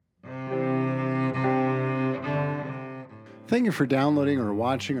Thank you for downloading or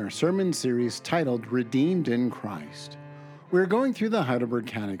watching our sermon series titled Redeemed in Christ. We're going through the Heidelberg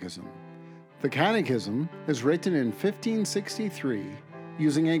Catechism. The Catechism is written in 1563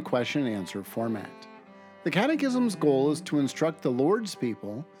 using a question and answer format. The Catechism's goal is to instruct the Lord's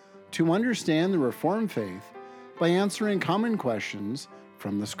people to understand the Reformed faith by answering common questions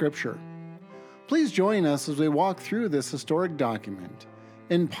from the Scripture. Please join us as we walk through this historic document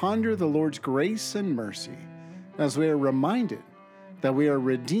and ponder the Lord's grace and mercy as we are reminded that we are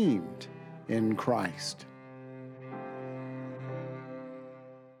redeemed in Christ.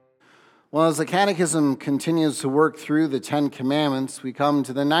 Well, as the Catechism continues to work through the 10 Commandments, we come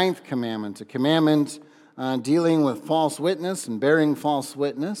to the 9th commandment, a commandment dealing with false witness and bearing false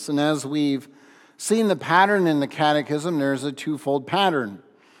witness. And as we've seen the pattern in the Catechism, there's a twofold pattern.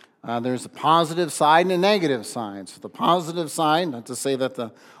 There's a positive side and a negative side. So the positive side, not to say that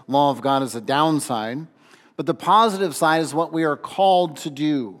the law of God is a downside, but the positive side is what we are called to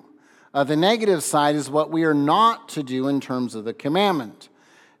do. The negative side is what we are not to do in terms of the commandment.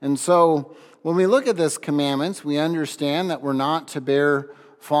 And so when we look at this commandment, we understand that we're not to bear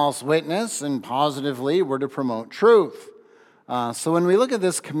false witness, and positively we're to promote truth. So when we look at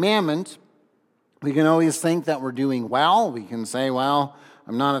this commandment, we can always think that we're doing well. We can say, well,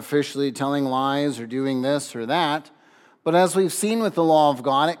 I'm not officially telling lies or doing this or that. But as we've seen with the law of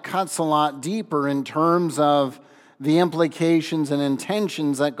God, it cuts a lot deeper in terms of the implications and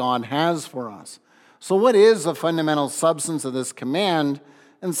intentions that God has for us. So what is the fundamental substance of this command?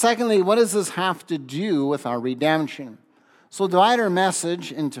 And secondly, what does this have to do with our redemption? So divide our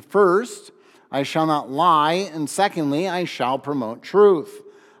message into first, I shall not lie, and secondly, I shall promote truth.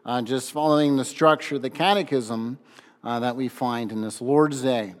 Just following the structure of the Catechism that we find in this Lord's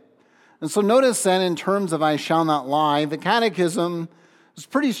Day. And so notice then, in terms of I shall not lie, the Catechism is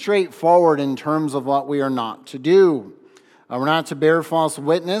pretty straightforward in terms of what we are not to do. We're not to bear false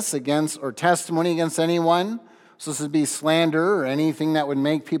witness against or testimony against anyone. So this would be slander or anything that would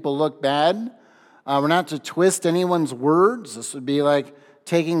make people look bad. We're not to twist anyone's words. This would be like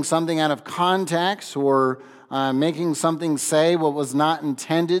taking something out of context or making something say what was not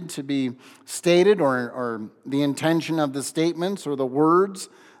intended to be stated or the intention of the statements or the words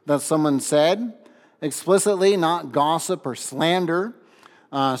that someone said. Explicitly, not gossip or slander.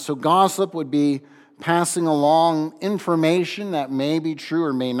 So gossip would be passing along information that may be true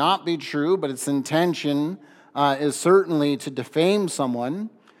or may not be true, but its intention is certainly to defame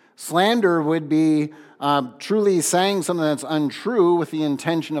someone. Slander would be truly saying something that's untrue with the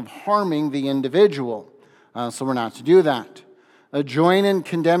intention of harming the individual. So we're not to do that. Join in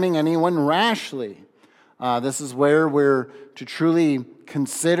condemning anyone rashly. This is where we're to truly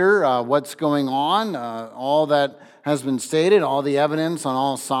consider what's going on, all that has been stated, all the evidence on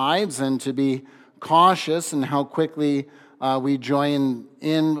all sides, and to be cautious in how quickly we join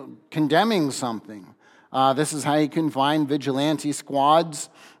in condemning something. This is how you can find vigilante squads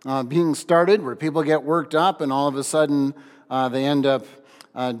being started, where people get worked up and all of a sudden they end up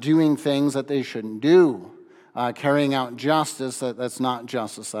doing things that they shouldn't do, carrying out justice that's not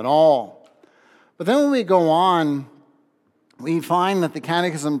justice at all. But then when we go on, we find that the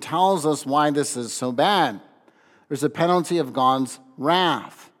Catechism tells us why this is so bad. There's a penalty of God's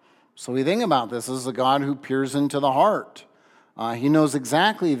wrath. So we think about this as a God who peers into the heart. He knows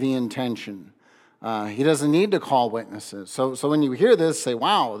exactly the intention. He doesn't need to call witnesses. So when you hear this, say,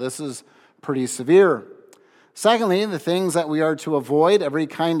 wow, this is pretty severe. Secondly, the things that we are to avoid, every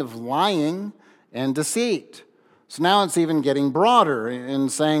kind of lying and deceit. So now it's even getting broader in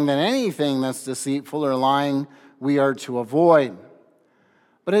saying that anything that's deceitful or lying, we are to avoid.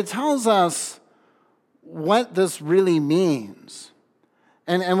 But it tells us what this really means.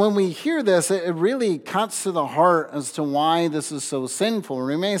 And when we hear this, it really cuts to the heart as to why this is so sinful.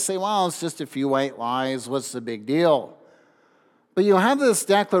 We may say, well, it's just a few white lies. What's the big deal? But you have this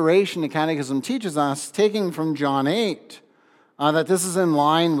declaration the Catechism teaches us, taking from John 8, that this is in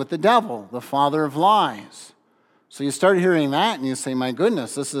line with the devil, the father of lies. So you start hearing that and you say, my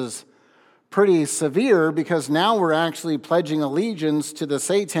goodness, this is pretty severe, because now we're actually pledging allegiance to the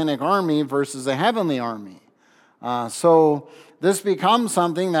satanic army versus the heavenly army. So this becomes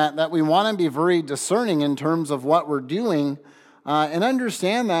something that we want to be very discerning in terms of what we're doing and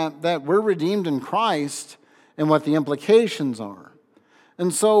understand that we're redeemed in Christ and what the implications are.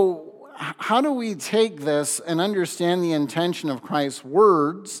 And so how do we take this and understand the intention of Christ's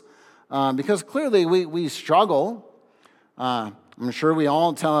words? Because clearly we struggle. I'm sure we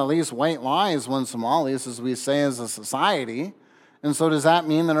all tell at least white lies once in a while, at least as we say as a society. And so does that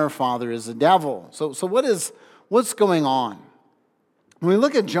mean that our father is the devil? So what's going on? When we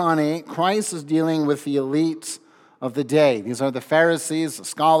look at John 8, Christ is dealing with the elites of the day. These are the Pharisees, the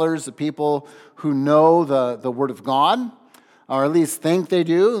scholars, the people who know the Word of God, or at least think they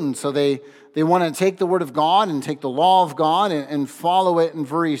do. And so they want to take the Word of God and take the law of God and follow it in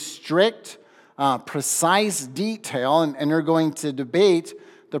very strict, precise detail, and they're going to debate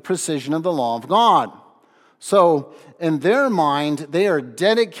the precision of the law of God. So in their mind, they are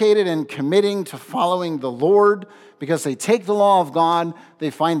dedicated and committing to following the Lord because they take the law of God,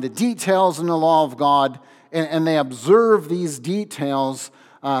 they find the details in the law of God, and they observe these details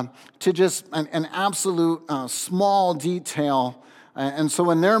to just an absolute small detail. And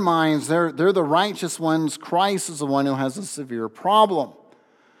so in their minds, they're the righteous ones. Christ is the one who has a severe problem.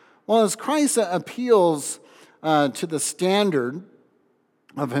 Well, as Christ appeals to the standard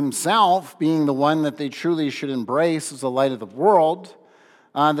of himself being the one that they truly should embrace as the light of the world,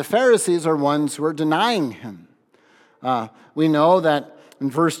 the Pharisees are ones who are denying him. We know that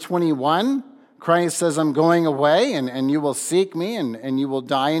in verse 21, Christ says, I'm going away, and you will seek me, and you will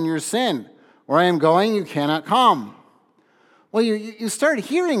die in your sin. Where I am going, you cannot come. Well, you start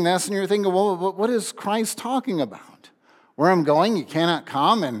hearing this, and you're thinking, well, what is Christ talking about? Where I'm going, you cannot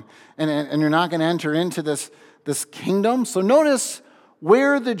come, and you're not going to enter into this kingdom. So notice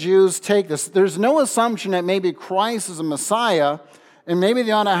where the Jews take this. There's no assumption that maybe Christ is a Messiah, and maybe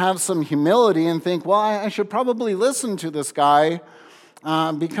they ought to have some humility and think, well, I should probably listen to this guy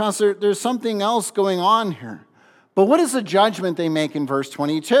because there's something else going on here. But what is the judgment they make in verse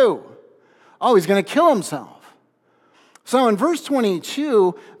 22? Oh, he's going to kill himself. So in verse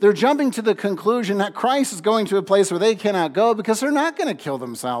 22, they're jumping to the conclusion that Christ is going to a place where they cannot go because they're not going to kill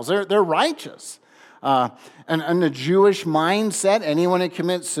themselves. They're righteous. And in the Jewish mindset, anyone who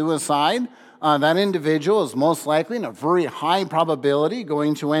commits suicide, that individual is most likely, in a very high probability,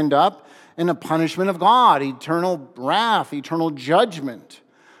 going to end up in a punishment of God, eternal wrath, eternal judgment.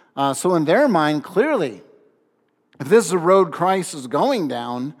 So in their mind, clearly, if this is the road Christ is going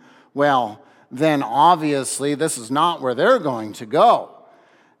down, well, then obviously this is not where they're going to go.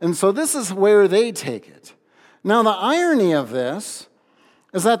 And so this is where they take it. Now, the irony of this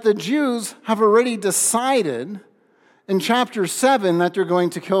is that the Jews have already decided in chapter 7 that they're going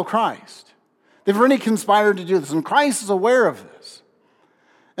to kill Christ. They've already conspired to do this, and Christ is aware of this.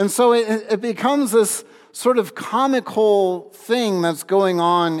 And so it becomes this sort of comical thing that's going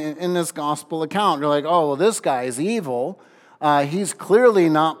on in this gospel account. You're like, oh, well, this guy is evil. He's clearly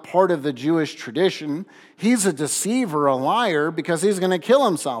not part of the Jewish tradition. He's a deceiver, a liar, because he's going to kill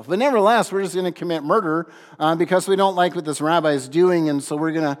himself. But nevertheless, we're just going to commit murder because we don't like what this rabbi is doing, and so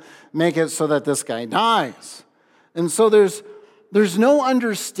we're going to make it so that this guy dies. And so there's no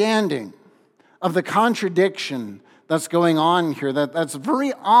understanding of the contradiction that's going on here that's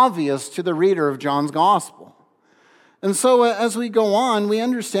very obvious to the reader of John's gospel. And so as we go on, we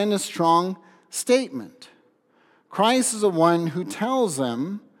understand a strong statement. Christ is the one who tells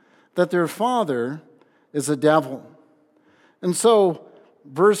them that their father is a devil. And so,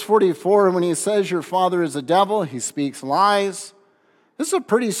 verse 44, when he says your father is a devil, he speaks lies. This is a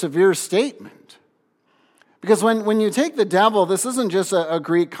pretty severe statement. Because when you take the devil, this isn't just a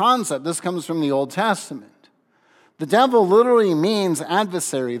Greek concept. This comes from the Old Testament. The devil literally means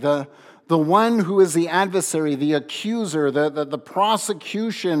adversary, the one who is the adversary, the accuser, the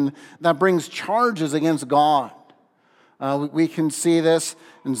prosecution that brings charges against God. We can see this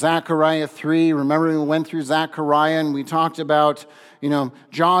in Zechariah 3. Remember, we went through Zechariah and we talked about,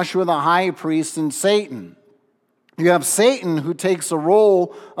 Joshua the high priest and Satan. You have Satan who takes the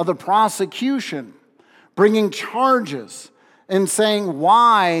role of the prosecution, bringing charges and saying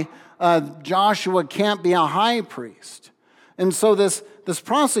why Joshua can't be a high priest. And so this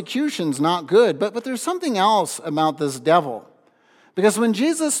prosecution's not good. But there's something else about this devil. Because when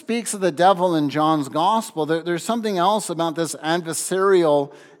Jesus speaks of the devil in John's gospel, there's something else about this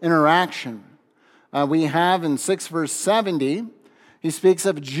adversarial interaction. We have in 6 verse 70, he speaks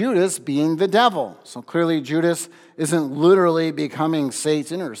of Judas being the devil. So clearly Judas isn't literally becoming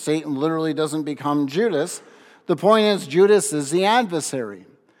Satan, or Satan literally doesn't become Judas. The point is Judas is the adversary.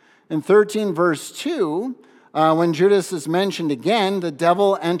 In 13 verse 2, when Judas is mentioned again, the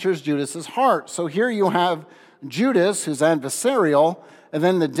devil enters Judas's heart. So here you have Judas, who's adversarial, and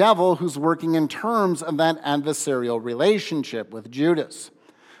then the devil who's working in terms of that adversarial relationship with Judas.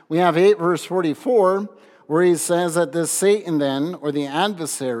 We have 8 verse 44, where he says that this Satan then, or the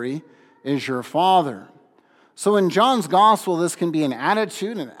adversary, is your father. So in John's gospel, this can be an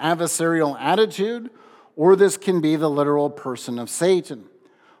attitude, an adversarial attitude, or this can be the literal person of Satan.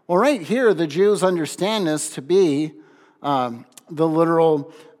 Well, right here, the Jews understand this to be the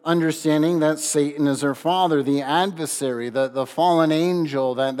literal understanding that Satan is their father, the adversary, the fallen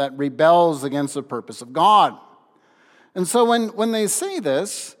angel that rebels against the purpose of God. And so when they say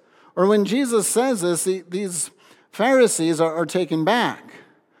this, or when Jesus says this, these Pharisees are taken back.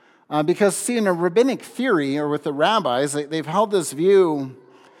 Because, see, in a rabbinic theory, or with the rabbis, they've held this view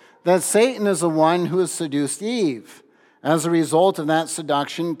that Satan is the one who has seduced Eve. As a result of that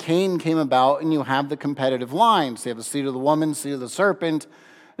seduction, Cain came about, and you have the competitive lines. They have the seed of the woman, seed of the serpent.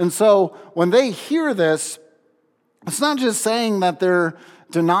 And so when they hear this, it's not just saying that they're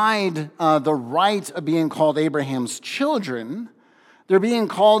denied the right of being called Abraham's children. They're being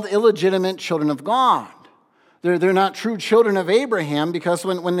called illegitimate children of God. They're not true children of Abraham, because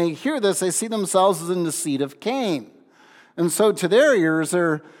when they hear this, they see themselves as in the seed of Cain. And so to their ears,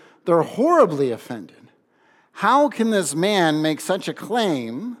 they're horribly offended. How can this man make such a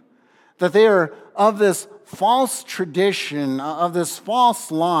claim that they are of this false tradition, of this false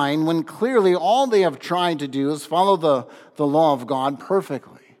line, when clearly all they have tried to do is follow the law of God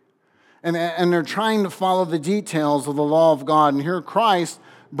perfectly? And they're trying to follow the details of the law of God. And here Christ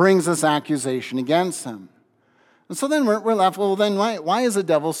brings this accusation against them. And so then we're left, well, then why is the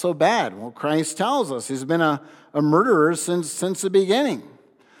devil so bad? Well, Christ tells us he's been a murderer since the beginning.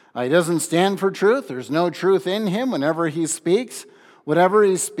 He doesn't stand for truth. There's no truth in him. Whenever he speaks, whatever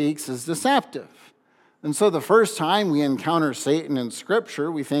he speaks is deceptive. And so the first time we encounter Satan in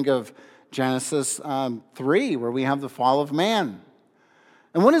Scripture, we think of Genesis 3, where we have the fall of man.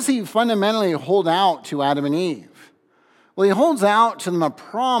 And what does he fundamentally hold out to Adam and Eve? Well, he holds out to them a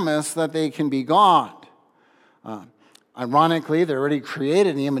promise that they can be God. Ironically, they're already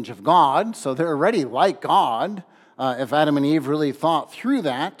created in the image of God, so they're already like God, if Adam and Eve really thought through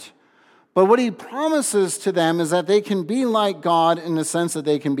that. But what he promises to them is that they can be like God in the sense that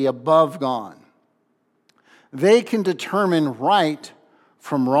they can be above God. They can determine right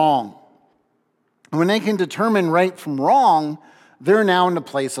from wrong. And when they can determine right from wrong, they're now in the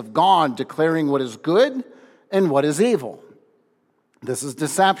place of God, declaring what is good and what is evil. This is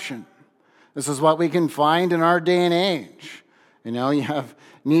deception. This is what we can find in our day and age. You know, you have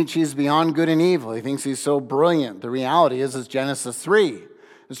Nietzsche's Beyond Good and Evil. He thinks he's so brilliant. The reality is Genesis 3.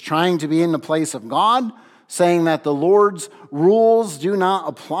 Is trying to be in the place of God, saying that the Lord's rules do not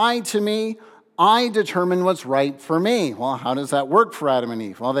apply to me. I determine what's right for me. Well, how does that work for Adam and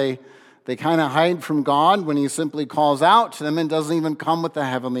Eve? Well, they kind of hide from God when he simply calls out to them and doesn't even come with the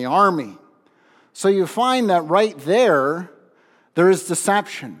heavenly army. So you find that right there is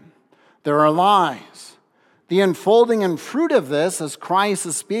deception. There are lies. The unfolding and fruit of this, as Christ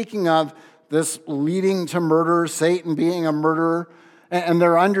is speaking of this leading to murder, Satan being a murderer, and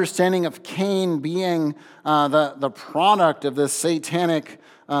their understanding of Cain being the product of this satanic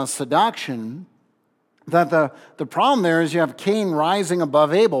seduction, that the problem there is you have Cain rising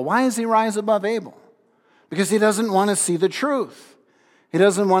above Abel. Why does he rise above Abel? Because he doesn't want to see the truth. He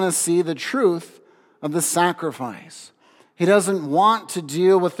doesn't want to see the truth of the sacrifice. He doesn't want to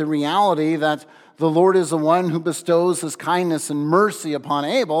deal with the reality that the Lord is the one who bestows his kindness and mercy upon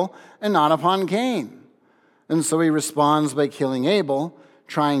Abel and not upon Cain. And so he responds by killing Abel,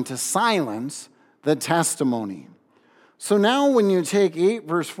 trying to silence the testimony. So now when you take 8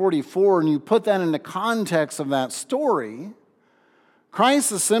 verse 44 and you put that in the context of that story,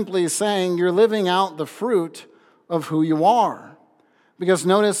 Christ is simply saying you're living out the fruit of who you are. Because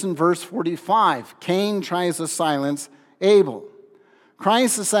notice in verse 45, Cain tries to silence Abel.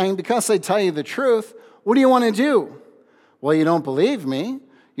 Christ is saying, because I tell you the truth, what do you want to do? Well, you don't believe me.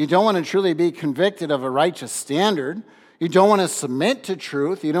 You don't want to truly be convicted of a righteous standard. You don't want to submit to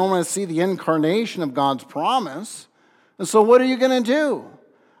truth. You don't want to see the incarnation of God's promise. And so what are you going to do?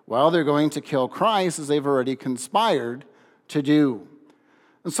 Well, they're going to kill Christ as they've already conspired to do.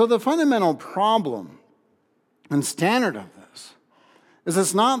 And so the fundamental problem and standard of this is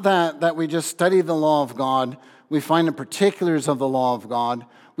it's not that we just study the law of God, we find the particulars of the law of God,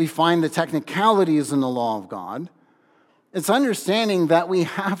 we find the technicalities in the law of God. It's understanding that we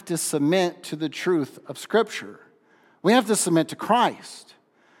have to submit to the truth of Scripture. We have to submit to Christ.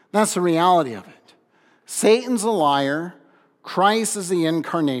 That's the reality of it. Satan's a liar. Christ is the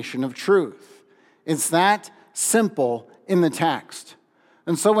incarnation of truth. It's that simple in the text.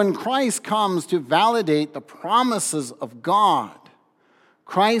 And so when Christ comes to validate the promises of God,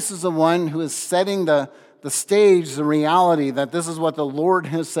 Christ is the one who is setting the stage, the reality that this is what the Lord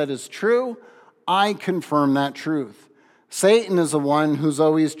has said is true. I confirm that truth. Satan is the one who's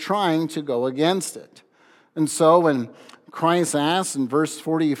always trying to go against it. And so when Christ asks in verse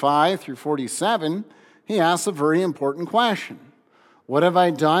 45 through 47, he asks a very important question. What have I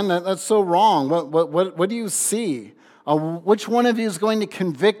done that's so wrong? What do you see? Which one of you is going to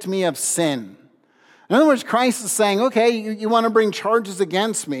convict me of sin? In other words, Christ is saying, okay, you want to bring charges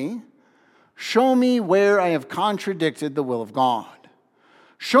against me? Show me where I have contradicted the will of God.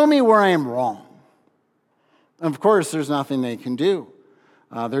 Show me where I am wrong. Of course, there's nothing they can do.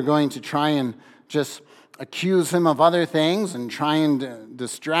 They're going to try and just accuse him of other things and try and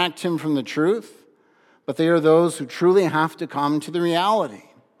distract him from the truth. But they are those who truly have to come to the reality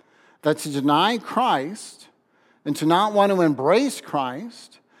that to deny Christ and to not want to embrace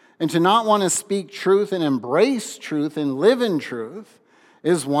Christ and to not want to speak truth and embrace truth and live in truth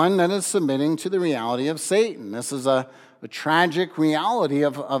is one that is submitting to the reality of Satan. This is a tragic reality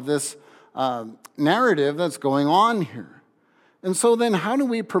of this narrative that's going on here. And so then how do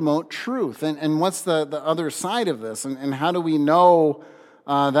we promote truth? And what's the other side of this? And how do we know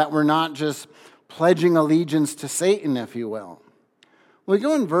that we're not just pledging allegiance to Satan, if you will? We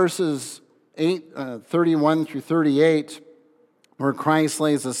go in verses 31 through 38, where Christ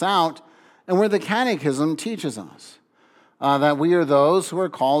lays this out, and where the Catechism teaches us that we are those who are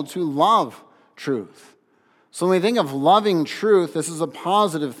called to love truth. So when we think of loving truth, this is a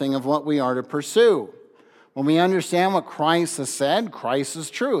positive thing of what we are to pursue. When we understand what Christ has said, Christ is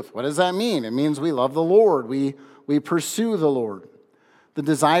truth. What does that mean? It means we love the Lord. We pursue the Lord. The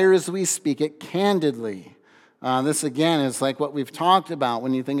desire is we speak it candidly. This, again, is like what we've talked about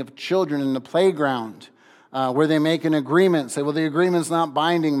when you think of children in the playground, where they make an agreement, say, well, the agreement's not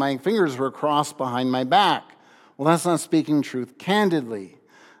binding. My fingers were crossed behind my back. Well, that's not speaking truth candidly.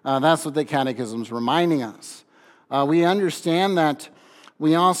 That's what the Catechism's reminding us. We understand that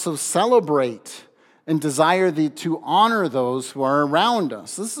we also celebrate and desire to honor those who are around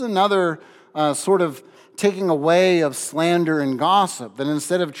us. This is another sort of taking away of slander and gossip, that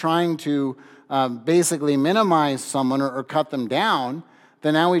instead of trying to basically minimize someone or cut them down,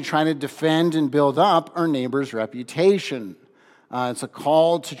 then now we try to defend and build up our neighbor's reputation. It's a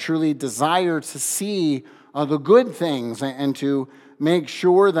call to truly desire to see the good things and to make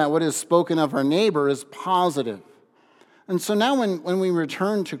sure that what is spoken of our neighbor is positive. And so now when we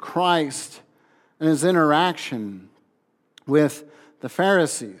return to Christ and his interaction with the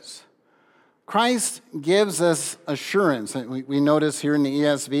Pharisees, Christ gives us assurance. We notice here in the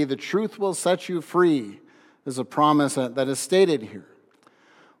ESV, the truth will set you free is a promise that is stated here.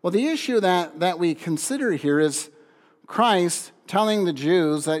 Well, the issue that we consider here is Christ telling the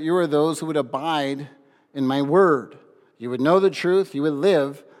Jews that you are those who would abide in my word. You would know the truth, you would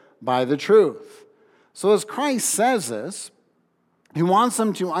live by the truth. So as Christ says this, he wants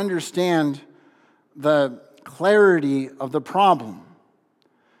them to understand the clarity of the problem.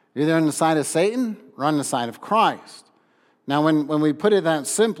 You're either on the side of Satan or on the side of Christ. Now, when we put it that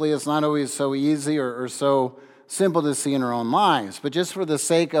simply, it's not always so easy or so simple to see in our own lives. But just for the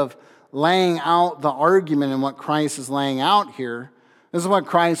sake of laying out the argument and what Christ is laying out here, this is what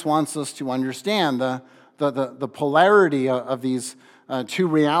Christ wants us to understand, the polarity of these two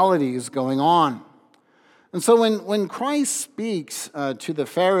realities going on. And so when Christ speaks to the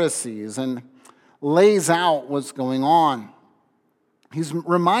Pharisees and lays out what's going on, he's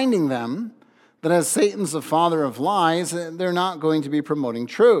reminding them that as Satan's the father of lies, they're not going to be promoting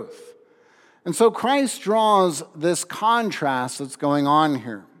truth. And so Christ draws this contrast that's going on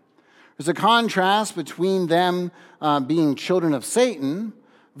here. There's a contrast between them being children of Satan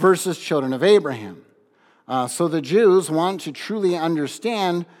versus children of Abraham. So the Jews want to truly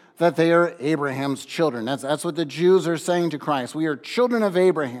understand that they are Abraham's children. That's what the Jews are saying to Christ. We are children of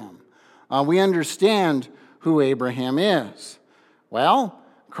Abraham. We understand who Abraham is. Well,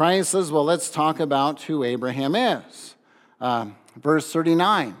 Christ says, well, let's talk about who Abraham is. Verse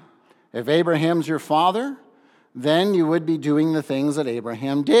 39, if Abraham's your father, then you would be doing the things that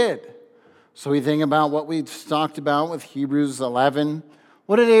Abraham did. So we think about what we talked about with Hebrews 11.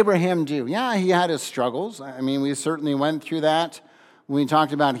 What did Abraham do? Yeah, he had his struggles. I mean, we certainly went through that when we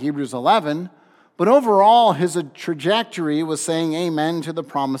talked about Hebrews 11. But overall, his trajectory was saying amen to the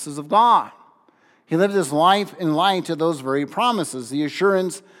promises of God. He lived his life in light of those very promises, the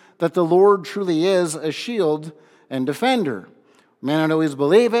assurance that the Lord truly is a shield and defender. We may not always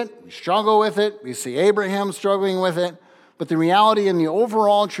believe it. We struggle with it. We see Abraham struggling with it. But the reality and the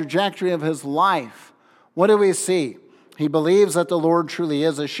overall trajectory of his life, what do we see? He believes that the Lord truly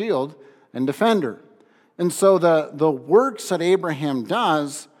is a shield and defender. And so the works that Abraham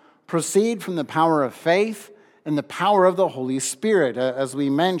does proceed from the power of faith and the power of the Holy Spirit, as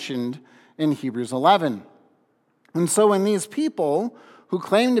we mentioned in Hebrews 11. And so when these people who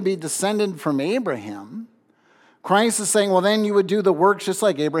claim to be descended from Abraham, Christ is saying, well, then you would do the works just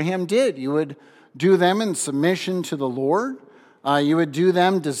like Abraham did. You would do them in submission to the Lord. You would do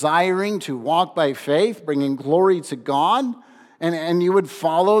them desiring to walk by faith, bringing glory to God. And you would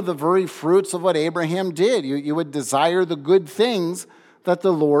follow the very fruits of what Abraham did. You would desire the good things that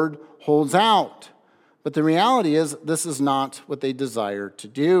the Lord holds out. But the reality is, this is not what they desire to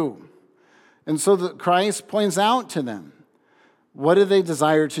do. And so Christ points out to them, what do they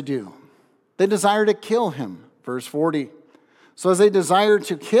desire to do? They desire to kill him, verse 40. So as they desire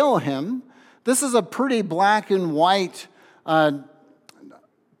to kill him, this is a pretty black and white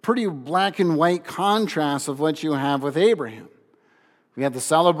contrast of what you have with Abraham. We have the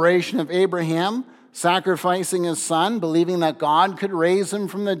celebration of Abraham sacrificing his son, believing that God could raise him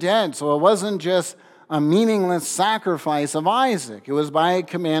from the dead. So it wasn't just a meaningless sacrifice of Isaac. It was by a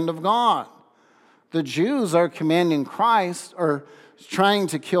command of God. The Jews are commanding Christ, or trying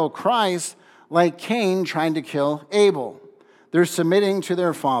to kill Christ, like Cain trying to kill Abel. They're submitting to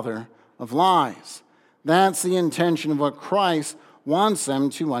their father of lies. That's the intention of what Christ wants them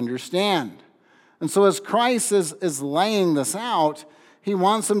to understand. And so as Christ is laying this out, he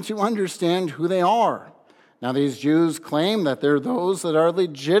wants them to understand who they are. Now, these Jews claim that they're those that are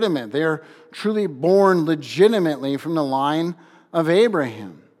legitimate. They're truly born legitimately from the line of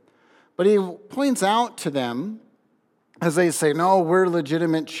Abraham. But he points out to them, as they say, no, we're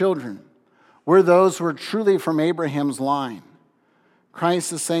legitimate children. We're those who are truly from Abraham's line.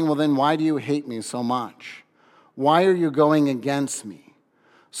 Christ is saying, well, then why do you hate me so much? Why are you going against me?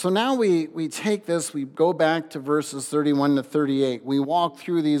 So now we take this, we go back to verses 31 to 38. We walk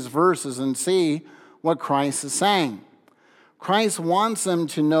through these verses and see what Christ is saying. Christ wants them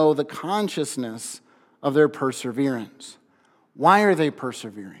to know the consciousness of their perseverance. Why are they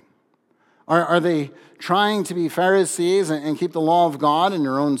persevering? Are they trying to be Pharisees and keep the law of God in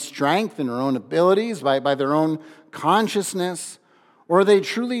their own strength and their own abilities, by their own consciousness? Or are they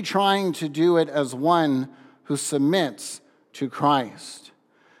truly trying to do it as one who submits to Christ?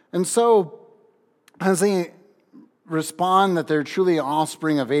 And so, as they respond that they're truly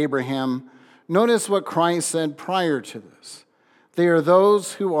offspring of Abraham, notice what Christ said prior to this. They are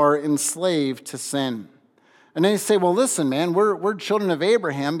those who are enslaved to sin. And they say, well, listen, man, we're children of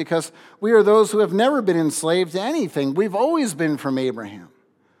Abraham because we are those who have never been enslaved to anything. We've always been from Abraham.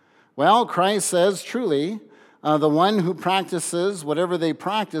 Well, Christ says, truly, the one who practices whatever they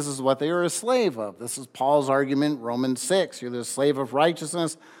practice is what they are a slave of. This is Paul's argument, Romans 6. You're the slave of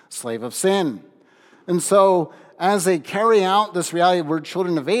righteousness, slave of sin. And so, as they carry out this reality, we're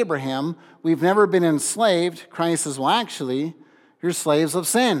children of Abraham, we've never been enslaved. Christ says, well, actually, you're slaves of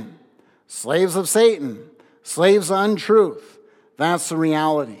sin, slaves of Satan, slaves of untruth. That's the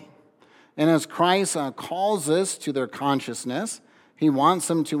reality. And as Christ calls this to their consciousness, he wants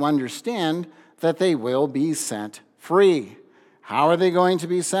them to understand that they will be set free. How are they going to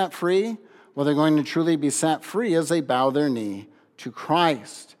be set free? Well, they're going to truly be set free as they bow their knee to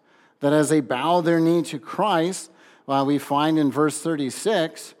Christ. That as they bow their knee to Christ, we find in verse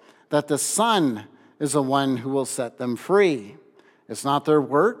 36 that the Son is the one who will set them free. It's not their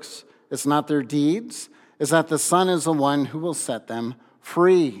works, it's not their deeds, it's that the Son is the one who will set them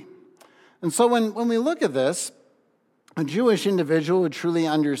free. And so when we look at this, a Jewish individual would truly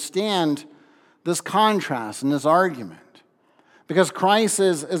understand this contrast and this argument. Because Christ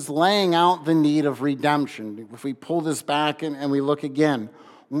is laying out the need of redemption. If we pull this back and we look again,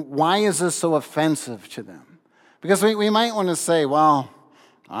 why is this so offensive to them? Because we might want to say, well,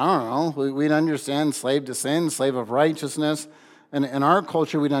 I don't know, we'd understand slave to sin, slave of righteousness. And in our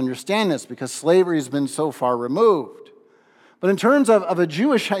culture, we'd understand this because slavery has been so far removed. But in terms of a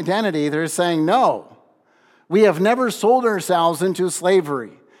Jewish identity, they're saying, no, we have never sold ourselves into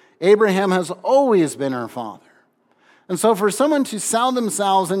slavery. Abraham has always been our father. And so for someone to sell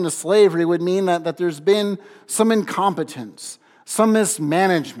themselves into slavery would mean that there's been some incompetence, some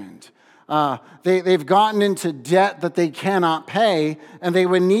mismanagement. They've gotten into debt that they cannot pay, and they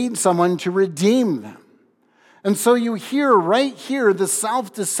would need someone to redeem them. And so you hear right here the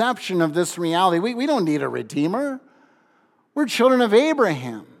self-deception of this reality. We don't need a redeemer. We're children of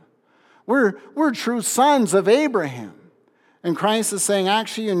Abraham. We're true sons of Abraham. And Christ is saying,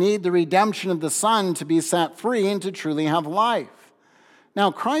 actually, you need the redemption of the Son to be set free and to truly have life. Now,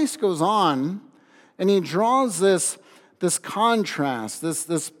 Christ goes on, and he draws this contrast,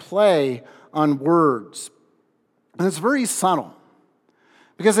 this play on words. And it's very subtle.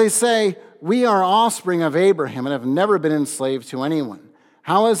 Because they say, we are offspring of Abraham and have never been enslaved to anyone.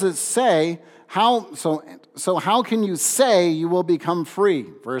 How does it say, so how can you say you will become free?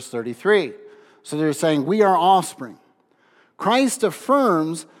 Verse 33. So they're saying, we are offspring. Christ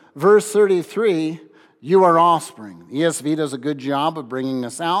affirms, verse 33, you are offspring. The ESV does a good job of bringing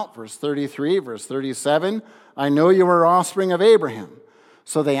this out. Verse 33, verse 37, I know you are offspring of Abraham.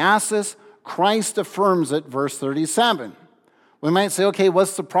 So they ask this, Christ affirms it, verse 37. We might say, okay,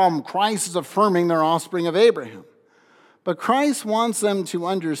 what's the problem? Christ is affirming they're offspring of Abraham. But Christ wants them to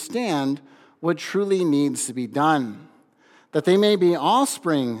understand what truly needs to be done, that they may be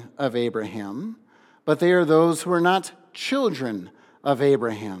offspring of Abraham, but they are those who are not children of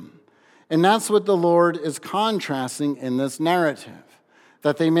Abraham. And that's what the Lord is contrasting in this narrative,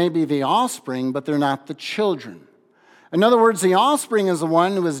 that they may be the offspring, but they're not the children. In other words, the offspring is the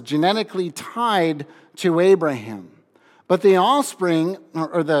one who is genetically tied to Abraham. But the offspring,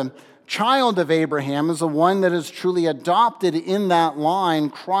 or the child of Abraham, is the one that is truly adopted in that line,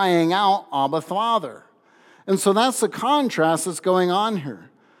 crying out, Abba, Father. And so that's the contrast that's going on here.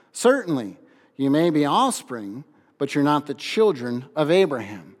 Certainly, you may be offspring, but you're not the children of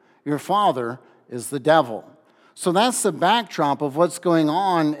Abraham. Your father is the devil. So that's the backdrop of what's going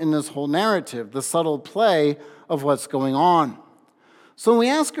on in this whole narrative, the subtle play of what's going on. So we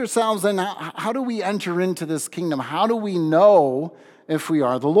ask ourselves then, how do we enter into this kingdom? How do we know if we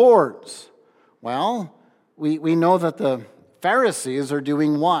are the Lord's? Well, we know that the Pharisees are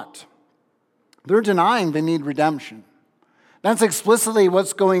doing what? They're denying they need redemption. That's explicitly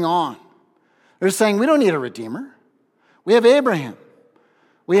what's going on. They're saying, we don't need a redeemer. We have Abraham.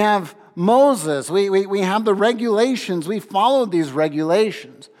 We have Moses. We have the regulations. We followed these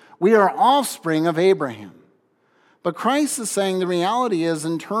regulations. We are offspring of Abraham. But Christ is saying the reality is,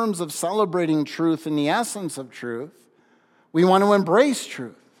 in terms of celebrating truth and the essence of truth, we want to embrace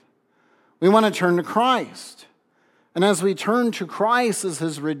truth. We want to turn to Christ. And as we turn to Christ as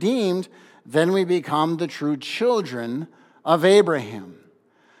his redeemed, then we become the true children of Abraham.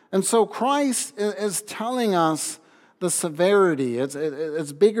 And so Christ is telling us the severity.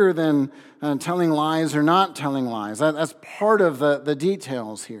 It's bigger than telling lies or not telling lies. That's part of the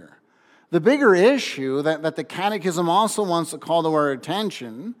details here. The bigger issue that the Catechism also wants to call to our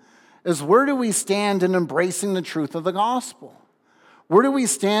attention is, where do we stand in embracing the truth of the gospel? Where do we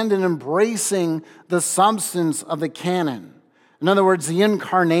stand in embracing the substance of the canon? In other words, the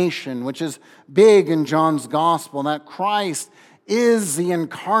incarnation, which is big in John's gospel, that Christ is the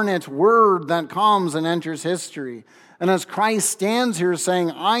incarnate word that comes and enters history. And as Christ stands here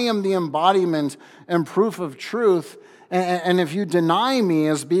saying, I am the embodiment and proof of truth, and if you deny me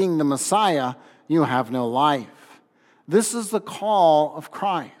as being the Messiah, you have no life. This is the call of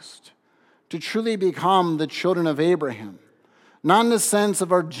Christ, to truly become the children of Abraham, not in the sense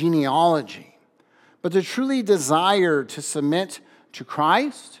of our genealogy, but to truly desire to submit to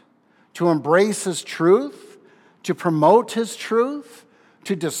Christ, to embrace his truth, to promote his truth,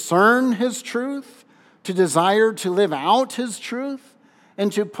 to discern his truth, to desire to live out his truth,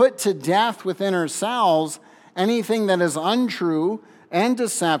 and to put to death within ourselves anything that is untrue and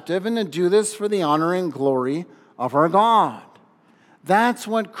deceptive, and to do this for the honor and glory of our God. That's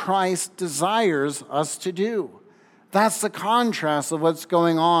what Christ desires us to do. That's the contrast of what's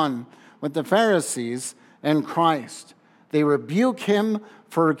going on with the Pharisees and Christ. They rebuke him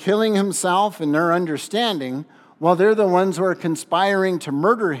for killing himself in their understanding, while they're the ones who are conspiring to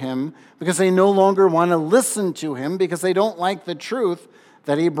murder him because they no longer want to listen to him because they don't like the truth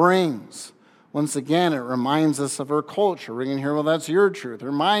that he brings. Once again, it reminds us of our culture. We're going to hear, well, that's your truth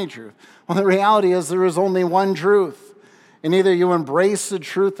or my truth. Well, the reality is there is only one truth. And either you embrace the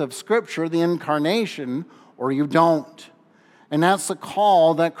truth of Scripture, the incarnation, or you don't. And that's the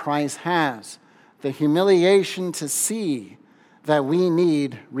call that Christ has, the humiliation to see that we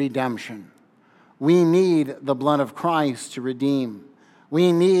need redemption. We need the blood of Christ to redeem.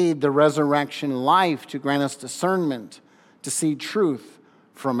 We need the resurrection life to grant us discernment, to see truth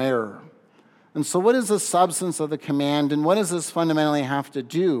from error. And so what is the substance of the command, and what does this fundamentally have to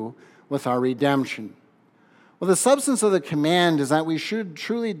do with our redemption? Well, the substance of the command is that we should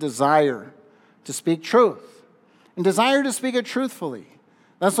truly desire to speak truth, and desire to speak it truthfully.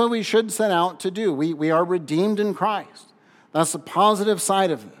 That's what we should set out to do. We are redeemed in Christ. That's the positive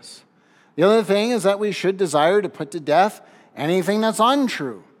side of this. The other thing is that we should desire to put to death anything that's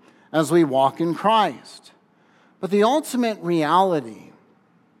untrue as we walk in Christ. But the ultimate reality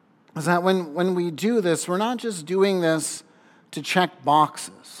is that when we do this, we're not just doing this to check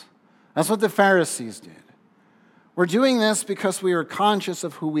boxes. That's what the Pharisees did. We're doing this because we are conscious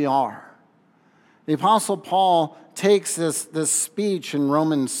of who we are. The Apostle Paul takes this speech in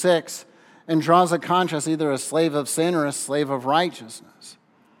Romans 6 and draws a contrast, either a slave of sin or a slave of righteousness.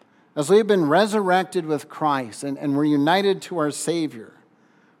 As we've been resurrected with Christ and we're united to our Savior,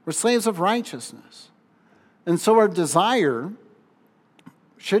 we're slaves of righteousness. And so our desire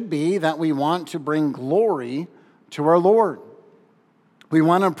should be that we want to bring glory to our Lord. We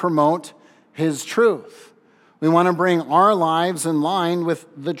want to promote his truth. We want to bring our lives in line with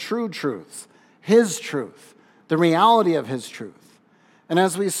the true truths, his truth, the reality of his truth. And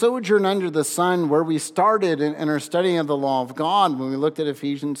as we sojourn under the sun, where we started in our studying of the law of God when we looked at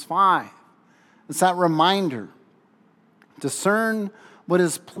Ephesians 5, it's that reminder, discern what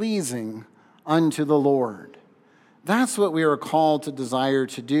is pleasing unto the Lord. That's what we are called to desire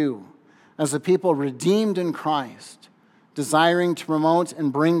to do as a people redeemed in Christ, desiring to promote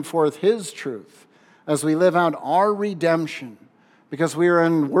and bring forth His truth as we live out our redemption, because we are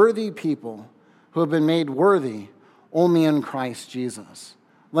unworthy people who have been made worthy only in Christ Jesus.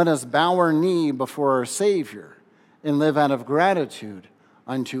 Let us bow our knee before our Savior and live out of gratitude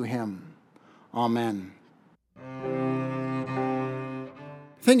unto Him. Amen.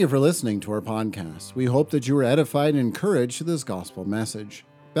 Thank you for listening to our podcast. We hope that you were edified and encouraged to this gospel message.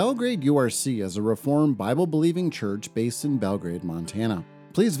 Belgrade URC is a Reformed Bible-believing church based in Belgrade, Montana.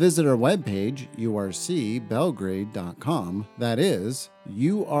 Please visit our webpage, urcbelgrade.com. That is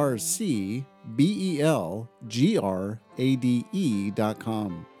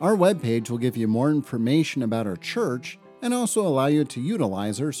urcbelgrade.com. Our webpage will give you more information about our church and also allow you to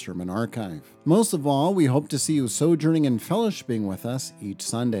utilize our sermon archive. Most of all, we hope to see you sojourning and fellowshipping with us each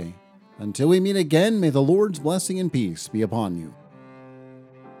Sunday. Until we meet again, may the Lord's blessing and peace be upon you.